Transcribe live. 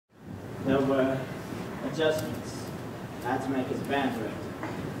there were adjustments I had to make as a band director.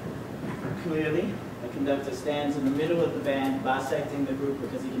 Clearly, the conductor stands in the middle of the band, bisecting the group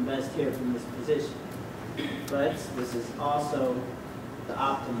because he can best hear from this position. But this is also the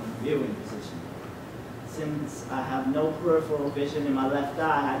optimum viewing position. Since I have no peripheral vision in my left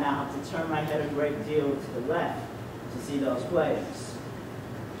eye, I now have to turn my head a great deal to the left to see those players.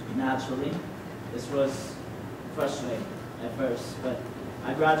 Naturally, this was frustrating at first, but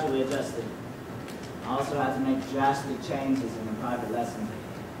I gradually adjusted. I also had to make drastic changes in the private lesson.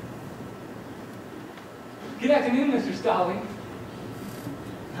 Good afternoon, Mr. Stalling.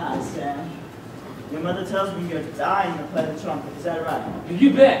 Hi, Sam. Your mother tells me you're dying to play the trumpet. Is that right?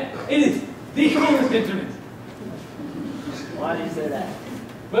 You bet. It is the coolest instrument. Why do you say that?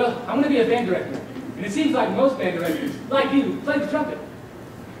 Well, I'm going to be a band director, and it seems like most band directors, like you, play the trumpet.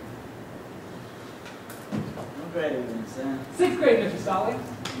 What grade are you in, Sam? 6th grade, Mr. Stalling.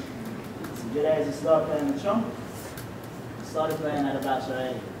 It's a good age to start playing the trumpet. I started playing at about your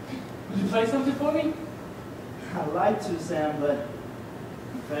age. Would you play something for me? I'd like to, Sam, but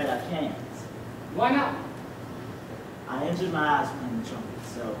I'm afraid I can't. Why not? I injured my eyes playing the trumpet,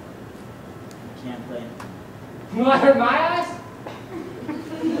 so I can't play it. Will I hurt my eyes?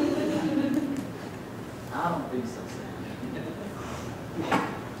 I don't think so, Sam.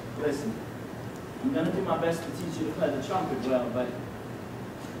 Listen, I'm going to do my best to teach you to play the trumpet well, but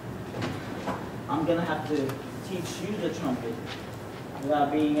I'm going to have to teach you the trumpet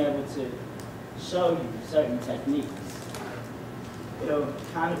without being able to show you certain techniques. It'll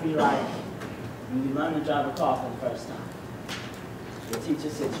kind of be like when you learn to drive a car for the first time. The teacher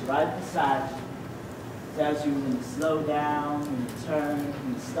sits right beside you, tells you when to slow down, when to turn,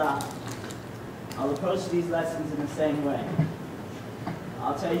 when to stop. I'll approach these lessons in the same way.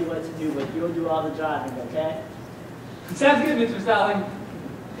 I'll tell you what to do, but you'll do all the driving, okay? Sounds good, Mr. Stalling.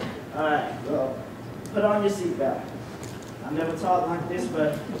 All right, well, put on your seatbelt. I've never taught like this,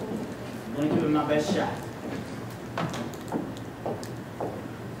 but I'm going to give it my best shot.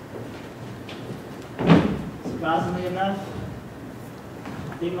 Surprisingly enough,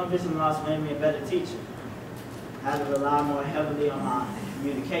 I think my vision loss made me a better teacher. I had to rely more heavily on my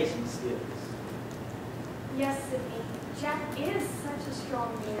communication skills. Yes, Sydney. Jack is such a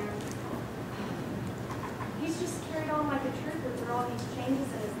strong man. He's just carried on like a trooper through all these changes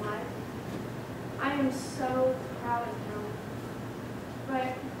in his life. I am so proud of him.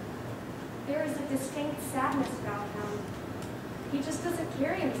 But there is a distinct sadness about him. He just doesn't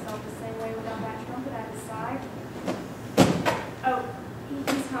carry himself the same way without that trumpet at his side. Oh,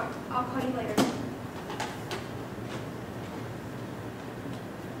 he's home. I'll call you later.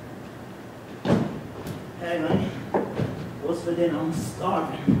 Hey, honey. What's for dinner? I'm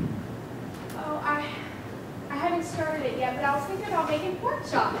starving. Oh, I haven't started it yet, but I was thinking about making pork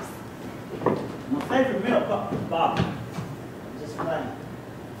chops. My favorite meal, Bob. Just playing.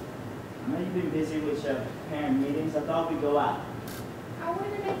 I know you've been busy with your parent meetings. I thought we'd go out. I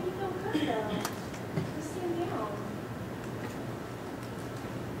wanted to make you feel good, though. Just sit down.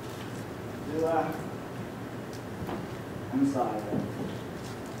 Do I? I'm sorry.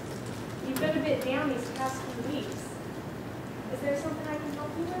 You've been a bit down these past few weeks. Is there something I can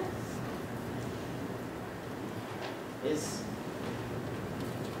help you with? It's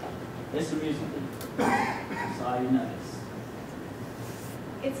the music. Sorry you noticed.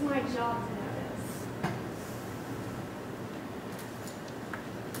 It's my job to notice.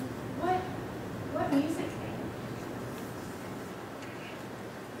 What music thing?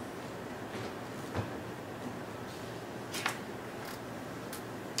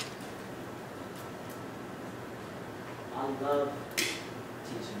 I love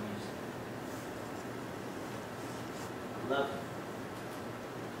teaching music. I love it.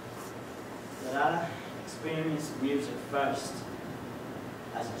 But I experienced music first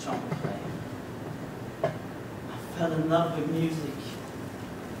as a trumpet player. I fell in love with music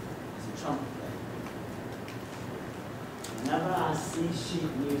as a trumpet player. Whenever I see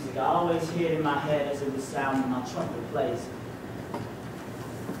sheet music, I always hear it in my head as it would sound when my trumpet plays.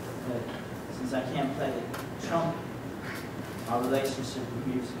 But since I can't play the trumpet, my relationship with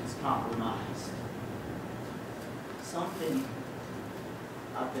music is compromised. Something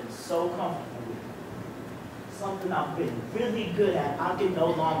I've been so comfortable with, something I've been really good at, I can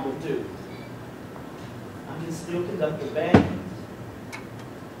no longer do. I can still conduct a band,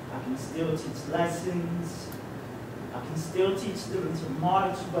 I can still teach lessons, I can still teach them to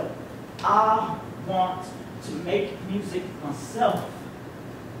march, but I want to make music myself.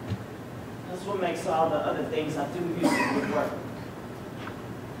 That's what makes all the other things I do music would work.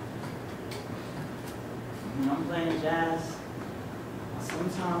 When I'm playing jazz, I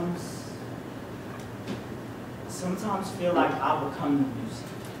sometimes sometimes feel like I become the music.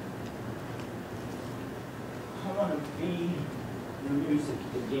 I want to be the music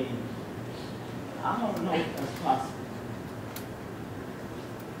again. I don't know if that's possible.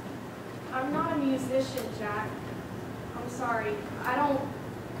 I'm not a musician, Jack. I'm sorry. I don't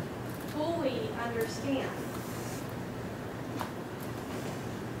fully understand.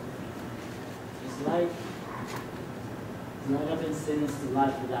 It's like I've been sentenced to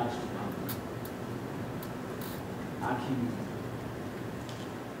life without you, Mama. I can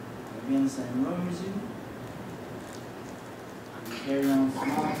be in the same room as you. I can carry on small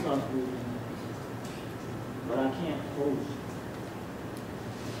talk with you. But I can't hold you.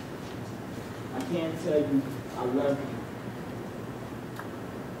 I can't tell you I love you.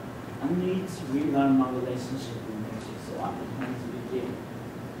 I need to relearn my relationship with music so I can come to begin.